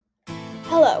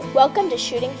Hello, welcome to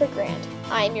Shooting for Grand.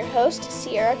 I am your host,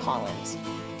 Sierra Collins.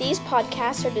 These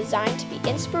podcasts are designed to be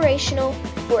inspirational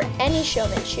for any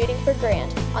showman shooting for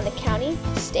grand on the county,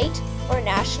 state, or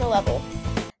national level.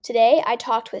 Today, I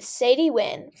talked with Sadie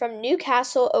Wynn from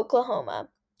Newcastle, Oklahoma.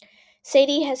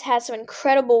 Sadie has had some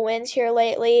incredible wins here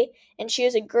lately, and she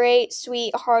is a great,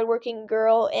 sweet, hardworking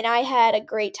girl, and I had a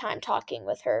great time talking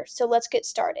with her. So let's get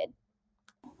started.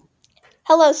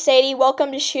 Hello, Sadie.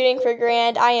 Welcome to Shooting for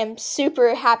Grand. I am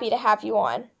super happy to have you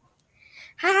on.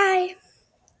 Hi.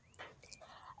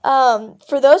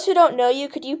 For those who don't know you,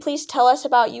 could you please tell us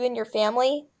about you and your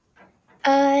family?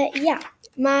 Yeah.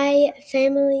 My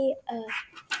family,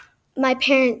 my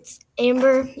parents,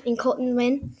 Amber and Colton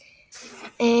Wynn,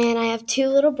 and I have two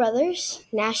little brothers,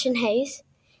 Nash and Hayes,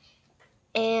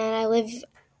 and I live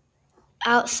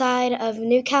outside of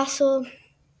Newcastle,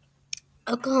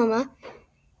 Oklahoma.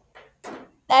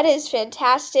 That is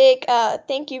fantastic.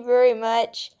 Thank you very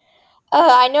much.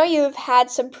 I know you've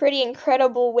had some pretty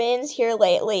incredible wins here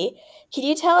lately. Could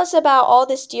you tell us about all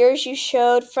the steers you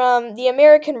showed from the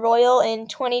American Royal in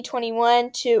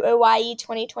 2021 to OYE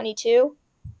 2022?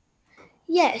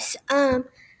 Yes.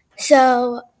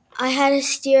 So I had a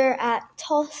steer at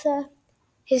Tulsa.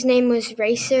 His name was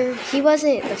Racer. He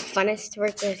wasn't the funnest to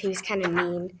work with. He was kind of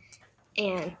mean,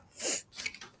 and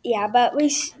yeah, but we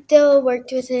still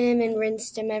worked with him and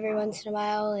rinsed him every once in a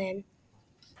while, and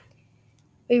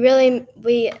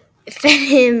we fed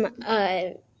him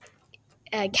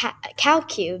cow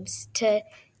cubes to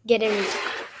get him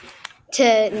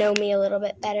to know me a little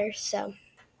bit better. So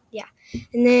yeah,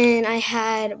 and then I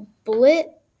had Bullet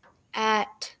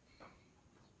at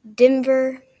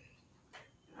Denver,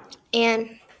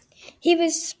 and he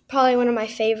was probably one of my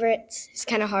favorites. It's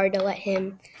kind of hard to let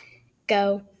him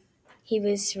go. He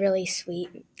was really sweet,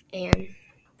 and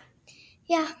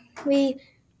yeah, we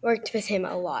worked with him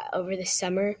a lot over the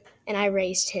summer, and I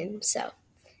raised him, so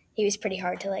he was pretty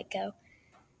hard to let go.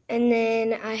 And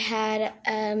then I had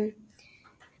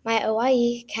my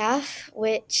OIE calf,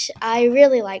 which I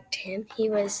really liked him. He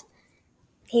was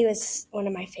one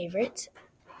of my favorites.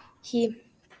 He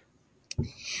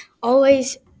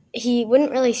always he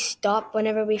wouldn't really stop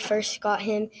whenever we first got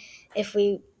him. If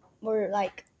we were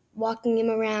like walking him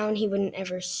around, he wouldn't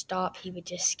ever stop. He would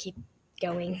just keep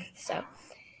going. So,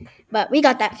 but we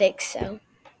got that fixed. So,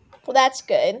 Well, that's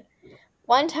good.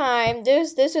 One time,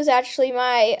 this was actually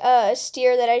my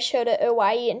steer that I showed at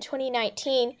OYE in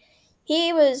 2019.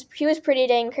 He was pretty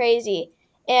dang crazy,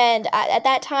 and at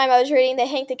that time I was reading the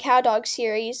Hank the Cowdog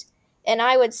series, and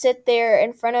I would sit there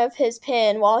in front of his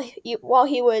pen while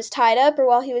he was tied up or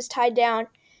while he was tied down,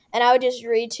 and I would just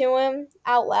read to him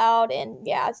out loud. And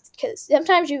yeah, because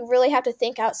sometimes you really have to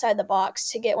think outside the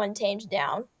box to get one tamed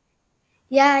down.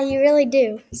 yeah, you really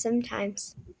do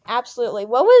sometimes. Absolutely.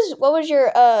 What was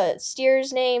your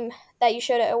steer's name that you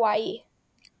showed at OYE?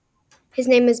 His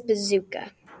name is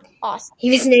Bazooka. Awesome. He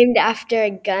was named after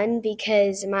a gun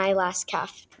because my last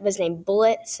calf was named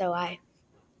Bullet, so I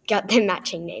got them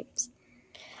matching names.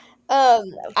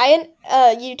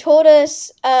 You told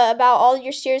us about all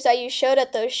your steers that you showed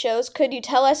at those shows. Could you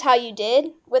tell us how you did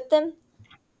with them?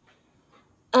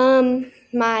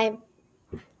 My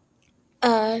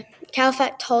calf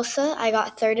at Tulsa, I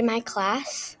got third in my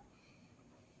class.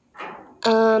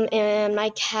 And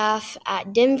my calf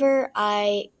at Denver,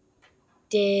 I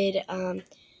did.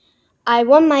 I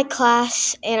won my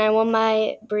class and I won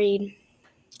my breed.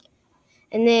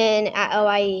 And then at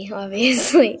OIE,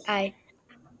 obviously, I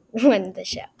won the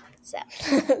show. So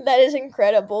That is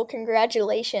incredible.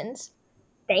 Congratulations.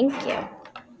 thank you.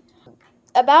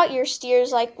 About your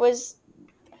steers, like was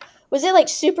it like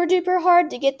super duper hard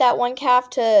to get that one calf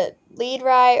to lead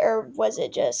right, or was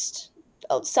it just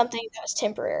something that was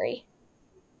temporary?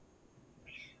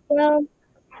 Well,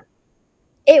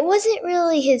 it wasn't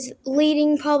really his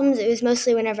leading problems. It was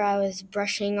mostly whenever I was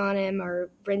brushing on him or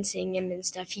rinsing him and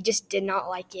stuff. He just did not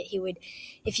like it. He would,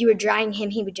 if you were drying him,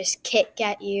 he would just kick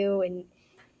at you.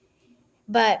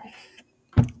 But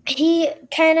he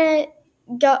kind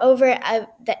of got over it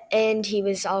at the end. He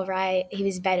was all right. He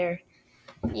was better.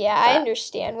 Yeah, I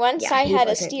understand. Once Yeah, I he had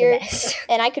a wasn't the steer best.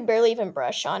 and I could barely even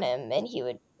brush on him and he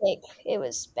would kick. It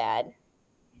was bad.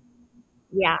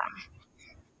 Yeah,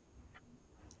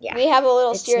 yeah. We have a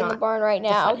little It's steer in the not barn right the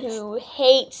now funnest. who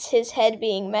hates his head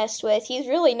being messed with. He's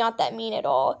really not that mean at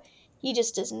all. He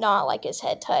just does not like his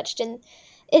head touched. And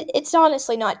it's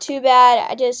honestly not too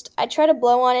bad. I try to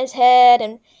blow on his head,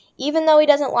 and even though he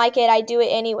doesn't like it, I do it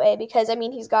anyway because, I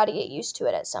mean, he's got to get used to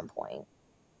it at some point.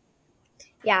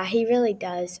 Yeah, he really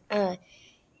does. I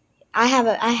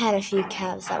had a few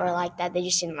calves that were like that. They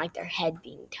just didn't like their head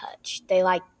being touched. They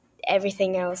liked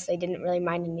everything else, they didn't really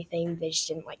mind anything. They just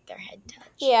didn't like their head touch.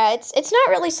 Yeah, it's not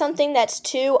really something that's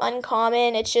too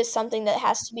uncommon. It's just something that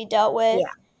has to be dealt with.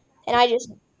 Yeah. And I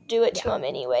just do it to Yeah. them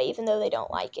anyway, even though they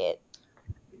don't like it.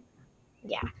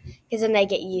 Yeah, because then they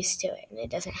get used to it and it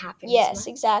doesn't happen as Yes, much.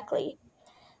 exactly.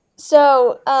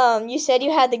 So, you said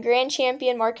you had the Grand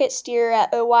Champion Market Steer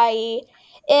at OYE,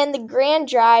 and the Grand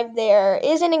Drive there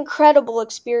is an incredible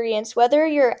experience, whether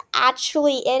you're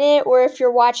actually in it or if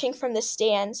you're watching from the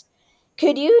stands.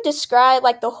 Could you describe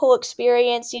like the whole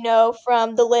experience,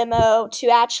 from the limo to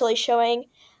actually showing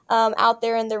out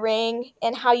there in the ring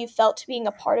and how you felt being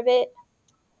a part of it?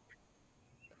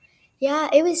 Yeah,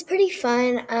 it was pretty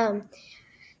fun.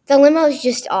 The limo is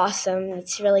just awesome.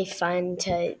 It's really fun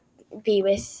to be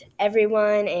with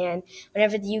everyone, and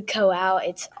whenever you go out,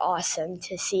 it's awesome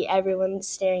to see everyone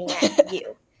staring at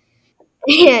you.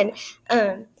 And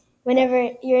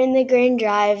whenever you're in the Grand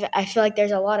Drive, I feel like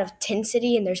there's a lot of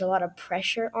tensity and there's a lot of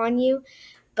pressure on you.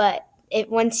 But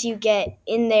once you get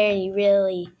in there and you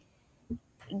really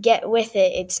get with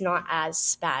it, it's not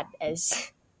as bad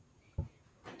as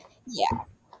Yeah.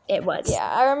 it was. Yeah,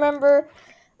 I remember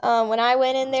when I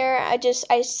went in there,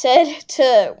 I said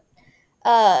to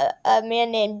a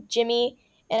man named Jimmy,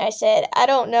 and I said, I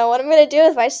don't know what I'm gonna do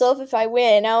with myself if I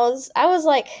win. I was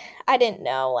like, I didn't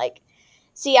know. Like,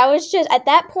 see, I was just at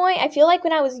that point. I feel like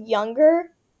when I was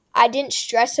younger, I didn't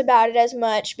stress about it as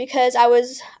much because I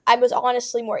was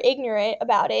honestly more ignorant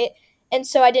about it, and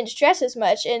so I didn't stress as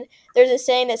much. And there's a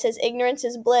saying that says ignorance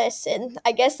is bliss, and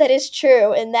I guess that is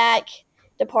true in that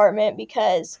department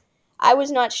because I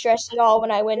was not stressed at all when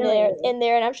I went Really in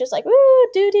there, and I was just like, woo,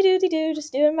 doody doody doo,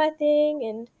 just doing my thing,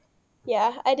 and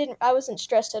yeah, I wasn't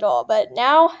stressed at all. But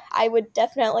now I would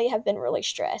definitely have been really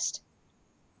stressed.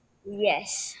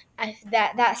 Yes,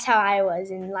 that's how I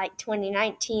was in like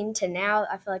 2019 to now.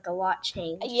 I feel like a lot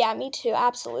changed. Yeah, me too,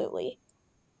 absolutely.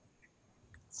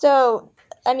 So,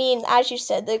 I mean, as you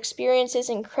said, the experience is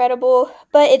incredible,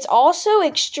 but it's also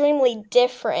extremely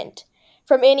different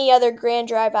from any other Grand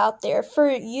Drive out there. For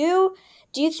you,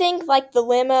 do you think like the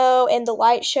limo and the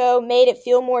light show made it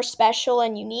feel more special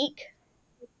and unique?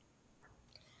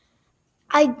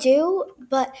 I do,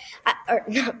 or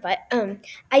not, but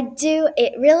I do.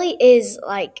 It really is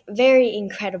like very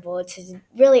incredible. It's a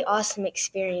really awesome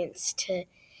experience to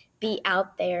be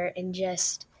out there and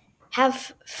just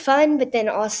have fun, but then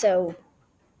also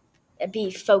be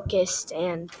focused.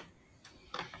 And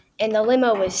the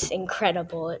limo was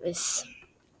incredible. It was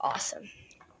awesome.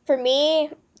 For me,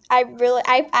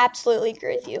 I absolutely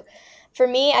agree with you. For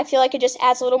me, I feel like it just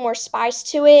adds a little more spice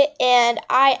to it, and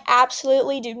I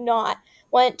absolutely do not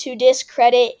want to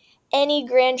discredit any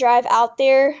Grand Drive out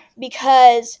there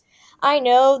because I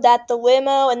know that the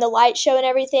limo and the light show and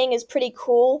everything is pretty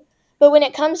cool, but when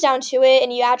it comes down to it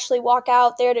and you actually walk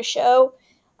out there to show,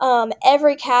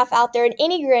 every calf out there in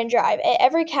any Grand Drive,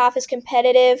 every calf is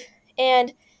competitive,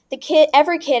 and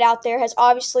every kid out there has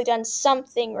obviously done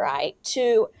something right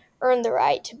to earn the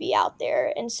right to be out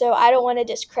there. And so I don't want to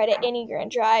discredit any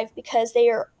Grand Drive because they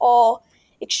are all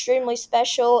extremely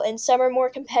special and some are more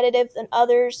competitive than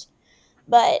others.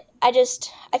 But I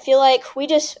feel like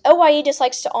OYE just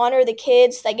likes to honor the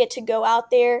kids that get to go out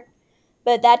there,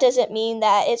 but that doesn't mean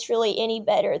that it's really any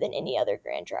better than any other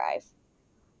Grand Drive.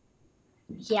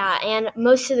 Yeah, and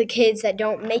most of the kids that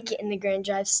don't make it in the Grand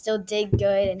Drive still did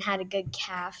good and had a good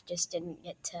calf, just didn't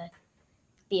get to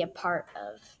be a part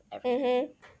of everything.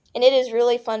 And it is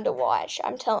really fun to watch.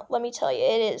 Let me tell you,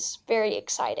 it is very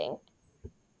exciting.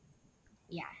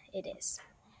 Yeah, it is.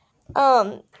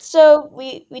 So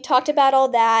we talked about all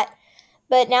that,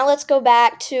 but now let's go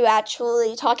back to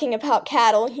actually talking about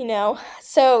cattle.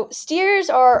 So steers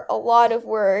are a lot of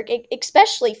work,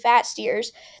 especially fat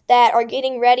steers that are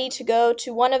getting ready to go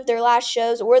to one of their last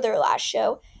shows or their last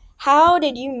show. How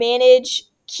did you manage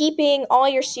keeping all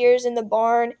your steers in the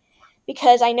barn?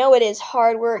 Because I know it is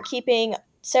hard work keeping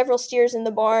several steers in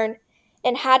the barn.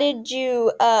 And how did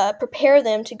you prepare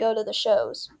them to go to the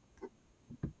shows?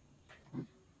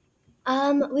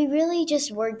 We really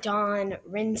just worked on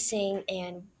rinsing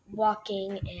and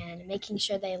walking and making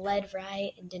sure they led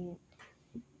right and didn't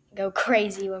go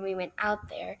crazy when we went out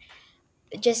there.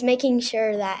 Just making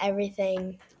sure that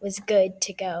everything was good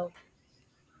to go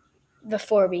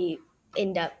before we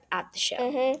end up at the show.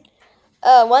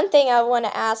 Mm-hmm. One thing I want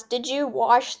to ask, did you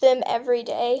wash them every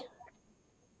day?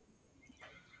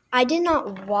 I did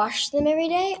not wash them every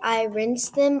day. I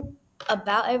rinsed them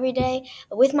about every day.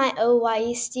 With my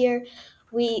OYE steer,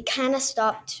 we kind of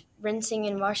stopped rinsing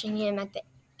and washing him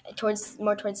towards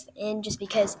the end, just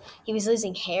because he was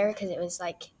losing hair because it was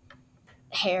like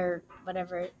hair,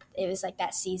 whatever. It was like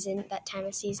that time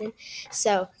of season.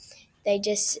 So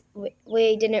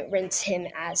we didn't rinse him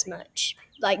as much,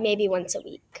 like maybe once a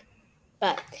week.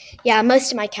 But yeah,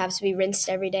 most of my calves we rinsed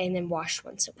every day and then washed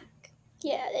once a week.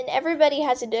 Yeah, and everybody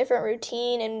has a different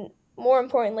routine, and more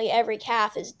importantly, every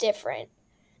calf is different.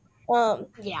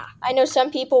 Yeah. I know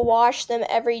some people wash them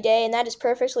every day, and that is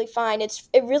perfectly fine. It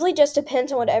really just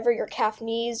depends on whatever your calf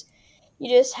needs. You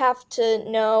just have to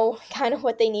know kind of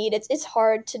what they need. It's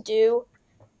hard to do,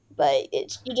 but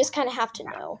you just kind of have to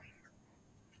know.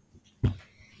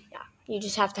 Yeah, you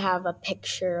just have to have a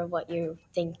picture of what you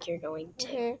think you're going to.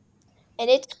 Mm-hmm. And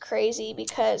it's crazy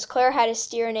because Claire had a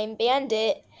steer named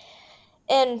Bandit,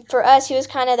 and for us, he was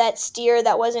kind of that steer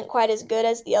that wasn't quite as good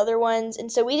as the other ones,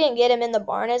 and so we didn't get him in the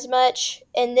barn as much.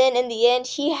 And then in the end,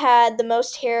 he had the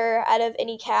most hair out of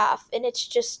any calf, and it's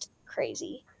just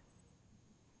crazy.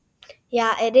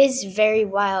 Yeah, it is very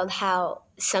wild how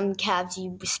some calves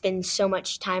you spend so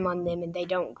much time on them and they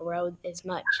don't grow as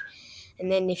much.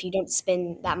 And then if you don't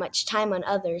spend that much time on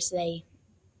others, they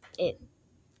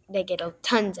get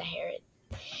tons of hair. It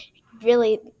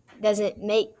really doesn't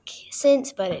make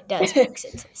sense, but it does make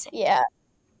sense at the same Yeah,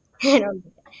 time.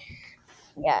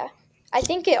 yeah. I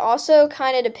think it also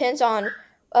kind of depends on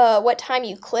what time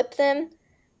you clip them,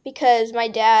 because my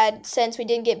dad, since we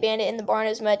didn't get Bandit in the barn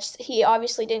as much, he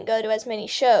obviously didn't go to as many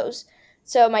shows.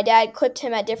 So my dad clipped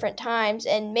him at different times,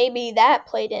 and maybe that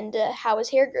played into how his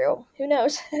hair grew. Who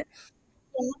knows?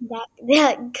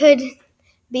 That could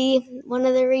be one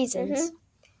of the reasons. Mm-hmm.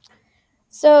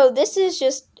 So this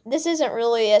isn't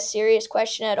really a serious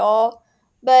question at all,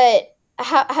 but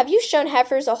have you shown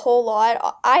heifers a whole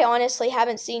lot? I honestly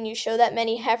haven't seen you show that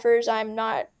many heifers. I'm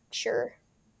not sure.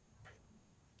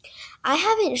 I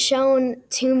haven't shown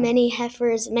too many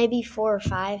heifers, maybe 4 or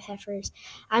 5 heifers.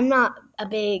 I'm not a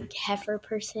big heifer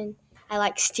person. I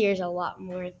like steers a lot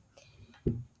more.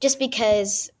 Just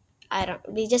because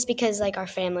like our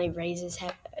family raises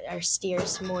our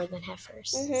steers more than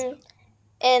heifers. Mm-hmm.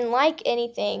 And like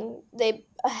anything, they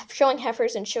showing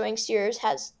heifers and showing steers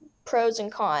has pros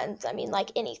and cons. I mean,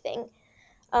 like anything.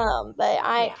 But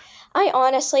Yeah. I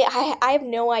honestly, I have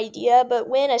no idea. But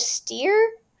when a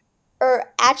steer,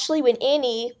 or actually when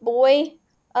any boy,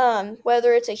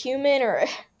 whether it's a human or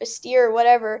a steer or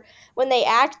whatever, when they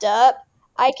act up,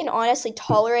 I can honestly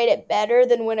tolerate it better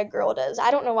than when a girl does.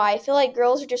 I don't know why. I feel like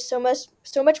girls are just so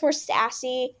much more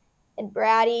sassy and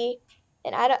bratty,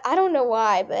 and I don't know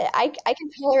why, but I can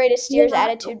tolerate a steer's Yeah.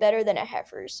 attitude better than a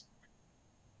heifer's.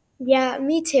 Yeah,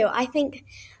 me too. I think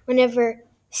whenever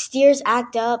steers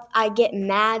act up, I get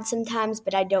mad sometimes,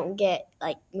 but I don't get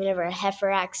like whenever a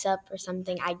heifer acts up or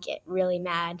something, I get really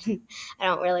mad. I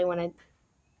don't really want to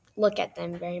look at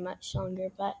them very much longer,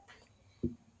 but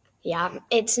yeah,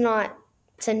 it's not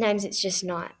sometimes it's just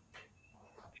not.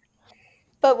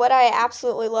 But what I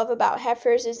absolutely love about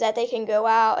heifers is that they can go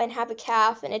out and have a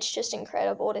calf, and it's just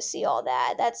incredible to see all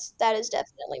that. That is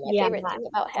definitely my Yeah, favorite thing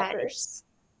about that heifers. is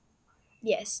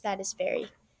yes, that is very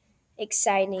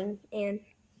exciting and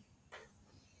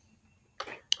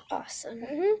awesome.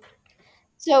 Hmm.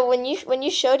 So when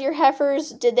you showed your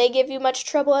heifers, did they give you much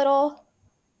trouble at all?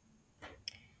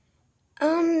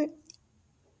 Um,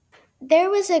 there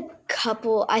was a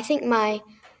couple. I think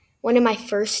one of my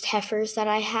first heifers that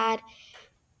I had.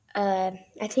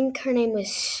 I think her name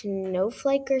was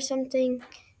Snowflake or something.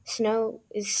 Snow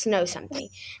something,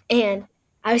 and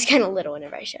I was kind of little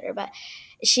whenever I showed her, but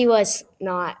she was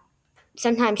not.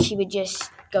 Sometimes she would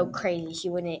just go crazy. She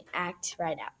wouldn't act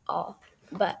right at all.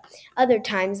 But other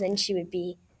times, then she would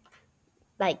be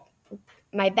like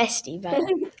my bestie. But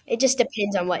it just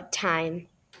depends on what time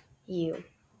you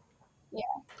Yeah.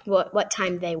 what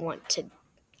time they want to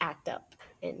act up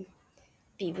and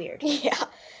be weird. Yeah.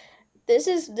 This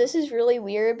is really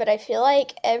weird, but I feel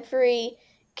like every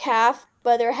calf,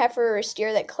 whether a heifer or a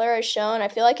steer that Clara's shown, I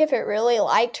feel like if it really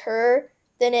liked her,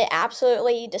 then it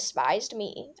absolutely despised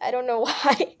me. I don't know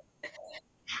why.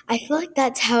 I feel like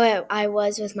that's how I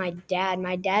was with my dad.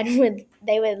 My dad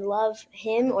they would love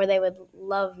him or they would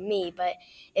love me, but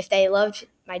if they loved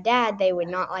my dad, they would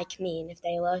not like me, and if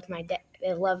they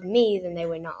loved me, then they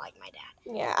would not like my dad.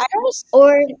 Yeah, I almost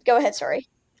Or go ahead, sorry.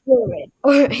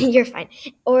 or you're fine.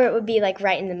 Or it would be like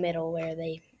right in the middle where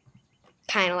they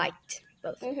kind of liked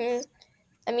both. Mhm.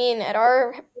 I mean, at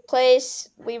our place,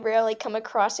 we rarely come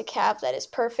across a calf that is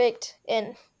perfect,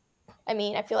 and I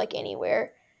mean, I feel like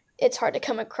anywhere, it's hard to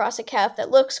come across a calf that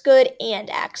looks good and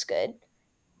acts good.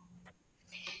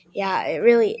 Yeah, it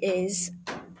really is.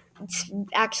 It's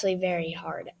actually very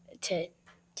hard to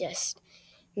just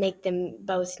make them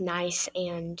both nice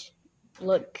and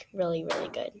look really, really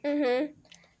good. Mhm.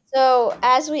 So,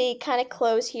 as we kind of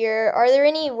close here, are there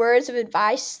any words of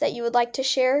advice that you would like to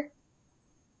share?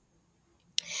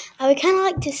 I would kind of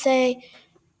like to say,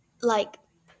 like,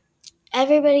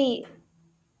 everybody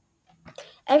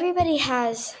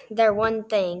has their one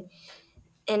thing,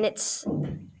 and it's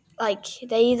like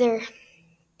they either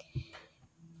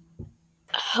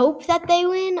hope that they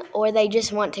win or they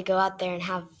just want to go out there and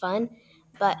have fun.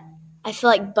 But I feel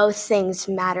like both things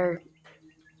matter.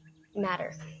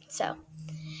 So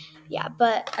yeah,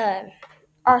 but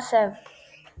also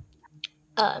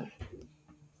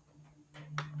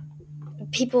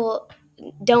people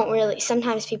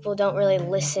sometimes people don't really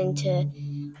listen to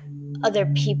other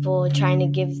people trying to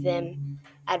give them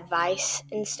advice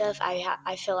and stuff.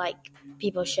 I feel like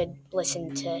people should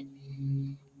listen to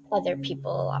other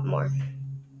people a lot more.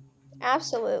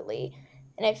 Absolutely.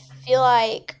 And I feel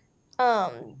like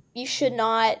you should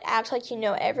not act like you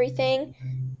know everything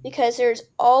because there's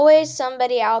always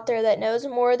somebody out there that knows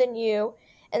more than you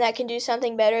and that can do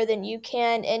something better than you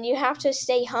can, and you have to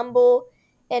stay humble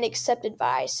and accept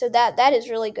advice. So that is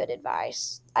really good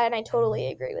advice. And I totally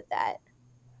agree with that.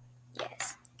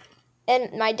 Yes.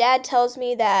 And my dad tells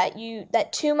me that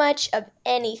too much of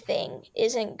anything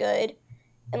isn't good.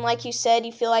 And like you said,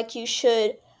 you feel like you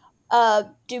should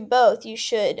do both. You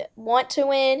should want to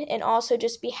win and also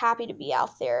just be happy to be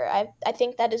out there. I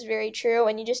think that is very true,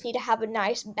 and you just need to have a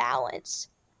nice balance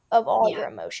of all Yeah. your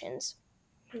emotions.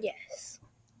 Yes.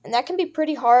 And that can be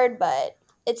pretty hard, but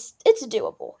it's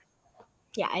doable.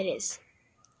 Yeah, it is.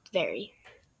 Very.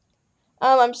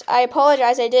 I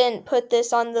apologize I didn't put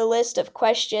this on the list of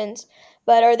questions,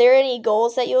 but are there any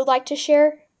goals that you would like to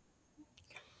share?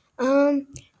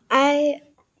 I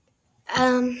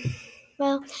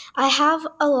well, I have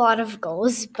a lot of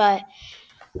goals, but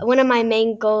one of my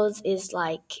main goals is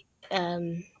like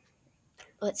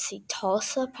let's see,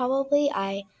 Tulsa probably.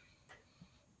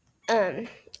 Um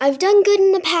I've done good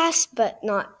in the past, but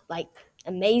not like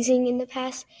amazing in the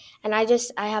past, and I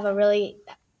have a really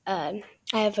I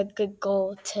have a good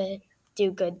goal to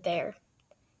do good there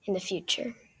in the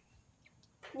future.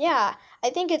 Yeah, I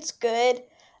think it's good.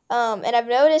 And I've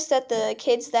noticed that the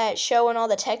kids that show in all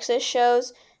the Texas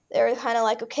shows, they're kind of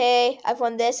like, okay, I've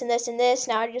won this and this and this.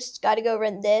 Now I just got to go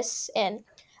run this, and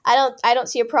I don't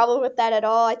see a problem with that at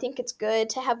all. I think it's good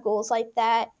to have goals like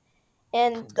that,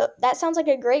 and that sounds like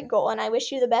a great goal. And I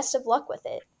wish you the best of luck with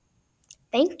it.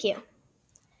 Thank you.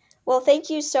 Well, thank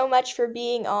you so much for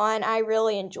being on. I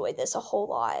really enjoyed this a whole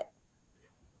lot.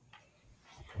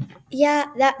 Yeah,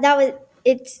 that was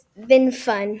it's been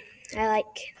fun. I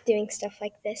like doing stuff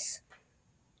like this.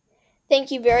 Thank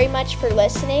you very much for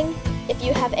listening. If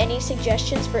you have any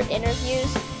suggestions for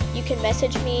interviews, you can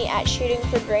message me at Shooting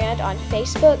for Grand on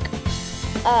Facebook.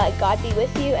 God be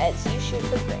with you as you shoot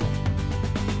for grand.